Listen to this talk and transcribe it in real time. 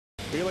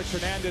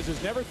FelixHernandez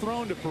has never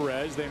thrown to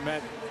Perez. They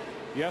met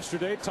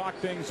yesterday, talked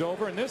things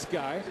over, and this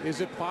guy,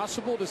 is it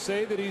possible to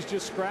say that he's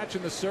just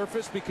scratching the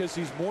surface because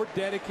he's more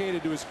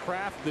dedicated to his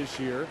craft this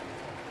year?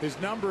 His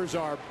numbers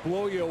are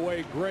blow you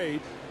away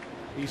great.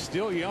 He's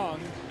still young.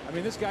 I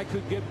mean, this guy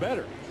could get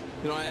better.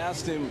 You know, I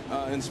asked him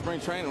in spring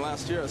training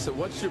last year, I said,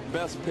 what's your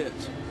best pitch?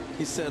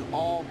 He said,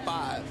 all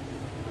 5.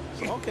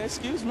 So, okay,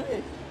 excuse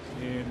me.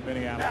 In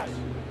Minneapolis.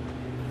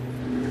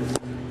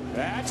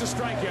 That's a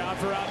strikeout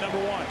for out number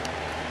 1.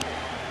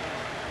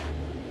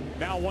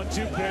 Now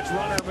 1-2 pitch,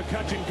 runner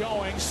McCutchen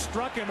going,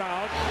 struck him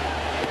out,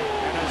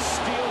 and a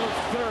steal of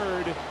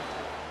third.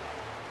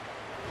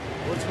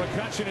 Puts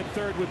McCutchen at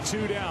third with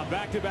 2 down.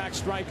 Back-to-back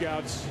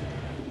strikeouts.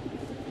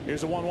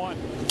 Here's a 1-1.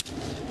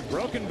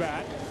 Broken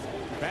bat.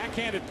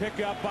 Backhanded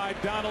pickup by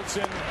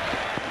Donaldson.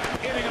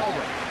 Inning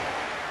over.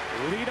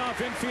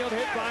 Leadoff infield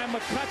hit by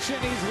McCutchen.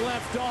 He's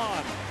left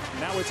on.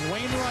 Now it's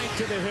Wainwright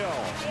to the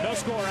hill. No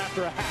score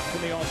after a half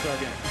in the All-Star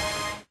game.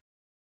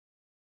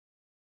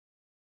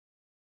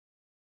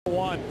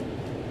 1.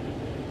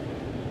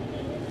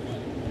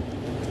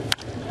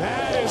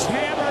 That is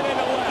hammered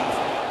into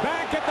left.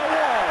 Back at the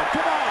wall.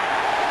 Come on.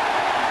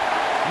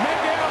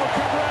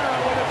 MiguelCabrera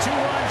with a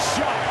 2-run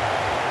shot.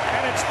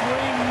 And it's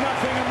 3-0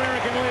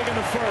 American League in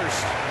the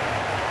first.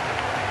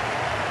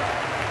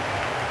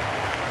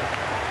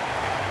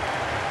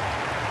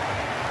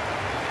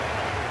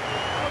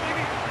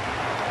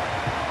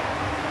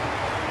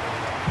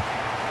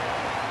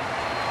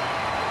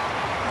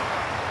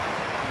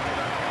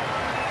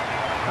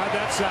 How'd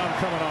that sound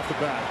coming off the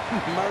bat?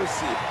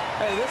 Mercy.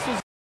 Hey, this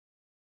was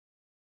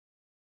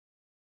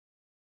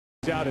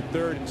out at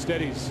third.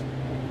 Instead, he's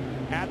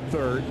at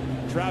third.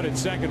 Trout at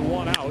second,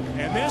 1 out.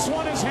 And this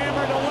one is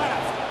hammered to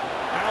left.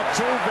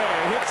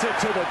 Altuve hits it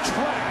to the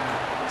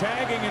track.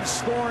 Tagging and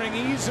scoring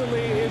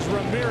easily is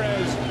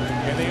Ramirez.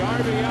 And the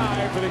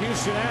RBI for the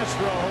Houston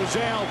Astros,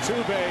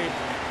 JoseAltuve,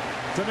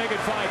 to make it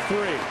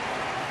 5-3.